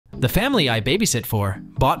The family I babysit for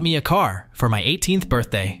bought me a car for my 18th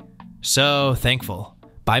birthday. So thankful.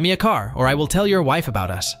 Buy me a car or I will tell your wife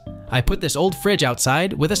about us. I put this old fridge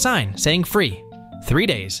outside with a sign saying free. 3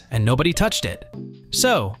 days and nobody touched it.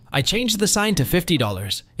 So I changed the sign to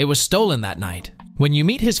 $50. It was stolen that night. When you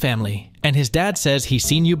meet his family and his dad says he's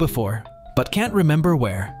seen you before, but can't remember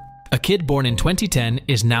where. A kid born in 2010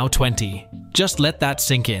 is now 20. Just let that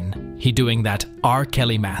sink in. He doing that R.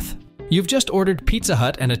 Kelly math. You've just ordered Pizza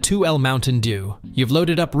Hut and a 2L Mountain Dew. You've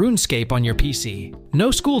loaded up RuneScape on your PC.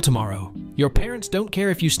 No school tomorrow. Your parents don't care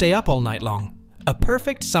if you stay up all night long. A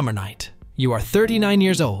perfect summer night. You are 39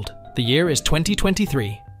 years old. The year is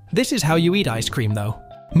 2023. This is how you eat ice cream though.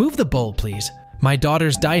 Move the bowl please. My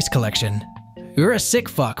daughter's dice collection. You're a sick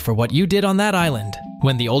fuck for what you did on that island.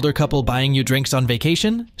 When the older couple buying you drinks on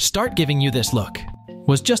vacation start giving you this look.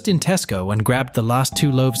 Was just in Tesco and grabbed the last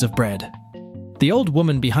 2 loaves of bread. The old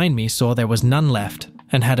woman behind me saw there was none left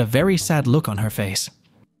and had a very sad look on her face.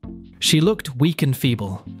 She looked weak and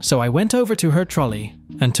feeble, so I went over to her trolley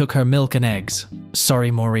and took her milk and eggs. Sorry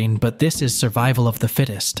Maureen, but this is survival of the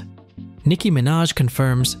fittest. Nicki Minaj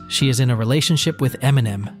confirms she is in a relationship with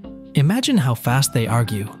Eminem. Imagine how fast they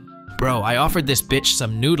argue. Bro, I offered this bitch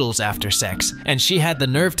some noodles after sex, and she had the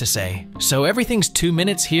nerve to say, so everything's 2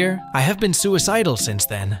 minutes here? I have been suicidal since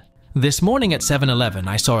then. This morning at 7-Eleven,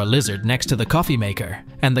 I saw a lizard next to the coffee maker,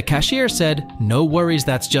 and the cashier said, no worries,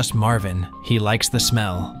 that's just Marvin. He likes the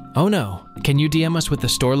smell. Oh no, can you DM us with the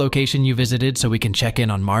store location you visited so we can check in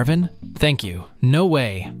on Marvin? Thank you. No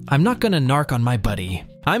way. I'm not gonna narc on my buddy.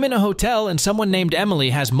 I'm in a hotel and someone named Emily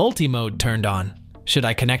has multi-mode turned on. Should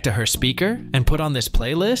I connect to her speaker and put on this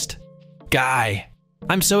playlist? Guy,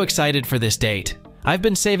 I'm so excited for this date. I've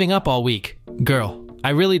been saving up all week. Girl,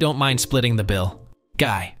 I really don't mind splitting the bill.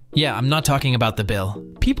 Guy, yeah, I'm not talking about the bill.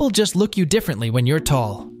 People just look you differently when you're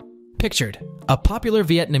tall. Pictured, a popular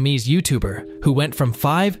Vietnamese YouTuber who went from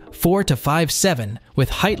 5'4" to 5'7" with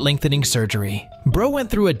height lengthening surgery. Bro went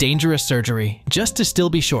through a dangerous surgery just to still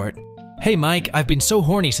be short. Hey Mike, I've been so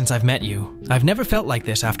horny since I've met you. I've never felt like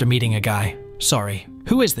this after meeting a guy. Sorry,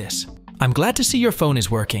 who is this? I'm glad to see your phone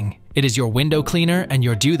is working. It is your window cleaner and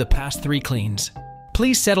you're due the past 3 cleans.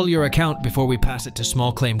 Please settle your account before we pass it to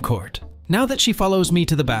small claim court. Now that she follows me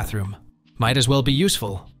to the bathroom. Might as well be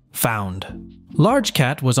useful. Found. Large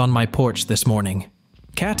cat was on my porch this morning.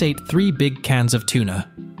 Cat ate 3 big cans of tuna.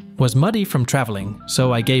 Was muddy from traveling,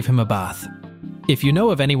 so I gave him a bath. If you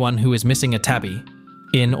know of anyone who is missing a tabby,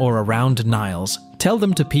 in or around Niles, tell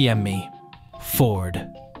them to PM me. Ford.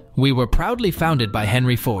 We were proudly founded by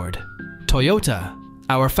Henry Ford. Toyota.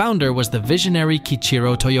 Our founder was the visionary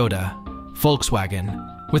Kiichiro Toyota.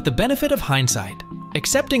 Volkswagen. With the benefit of hindsight,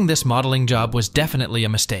 accepting this modeling job was definitely a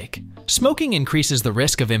mistake. Smoking increases the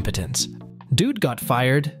risk of impotence. Dude got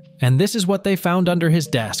fired, and this is what they found under his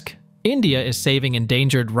desk. India is saving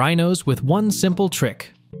endangered rhinos with one simple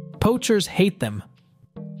trick. Poachers hate them.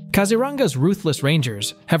 Kaziranga's ruthless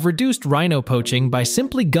rangers have reduced rhino poaching by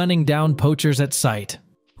simply gunning down poachers at sight.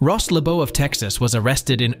 Ross LeBeau of Texas was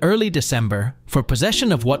arrested in early December for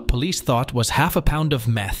possession of what police thought was half a pound of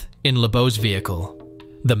meth in LeBeau's vehicle.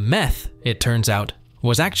 The meth, it turns out,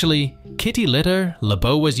 was actually kitty litter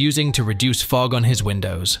LeBeau was using to reduce fog on his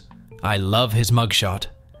windows. I love his mugshot.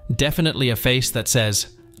 Definitely a face that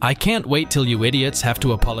says, I can't wait till you idiots have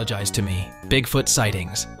to apologize to me. Bigfoot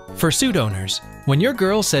sightings. For suit owners, when your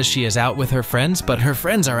girl says she is out with her friends but her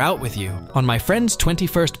friends are out with you, on my friend's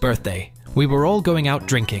 21st birthday, we were all going out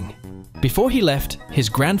drinking. Before he left, his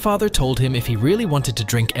grandfather told him if he really wanted to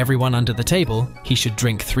drink everyone under the table, he should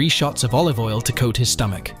drink 3 shots of olive oil to coat his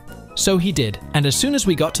stomach. So he did, and as soon as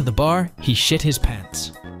we got to the bar, he shit his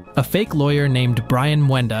pants. A fake lawyer named Brian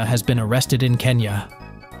Mwenda has been arrested in Kenya.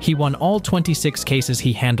 He won all 26 cases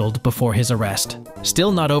he handled before his arrest.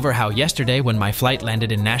 Still not over how yesterday when my flight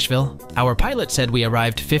landed in Nashville, our pilot said we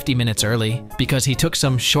arrived 50 minutes early because he took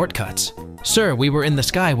some shortcuts. Sir, we were in the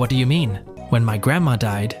sky, what do you mean? When my grandma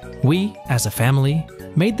died, we, as a family,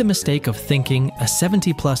 made the mistake of thinking a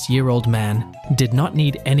 70-plus-year-old man did not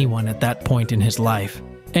need anyone at that point in his life.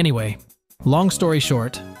 Anyway, long story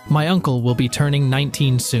short, my uncle will be turning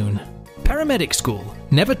 19 soon. Paramedic school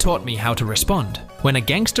never taught me how to respond when a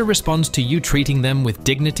gangster responds to you treating them with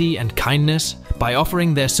dignity and kindness by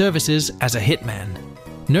offering their services as a hitman.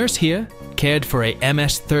 Nurse here cared for a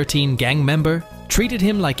MS-13 gang member, treated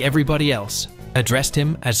him like everybody else, addressed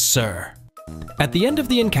him as sir. At the end of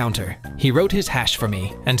the encounter, he wrote his hash for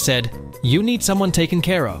me and said, "You need someone taken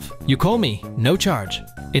care of. You call me, no charge.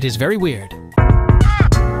 It is very weird.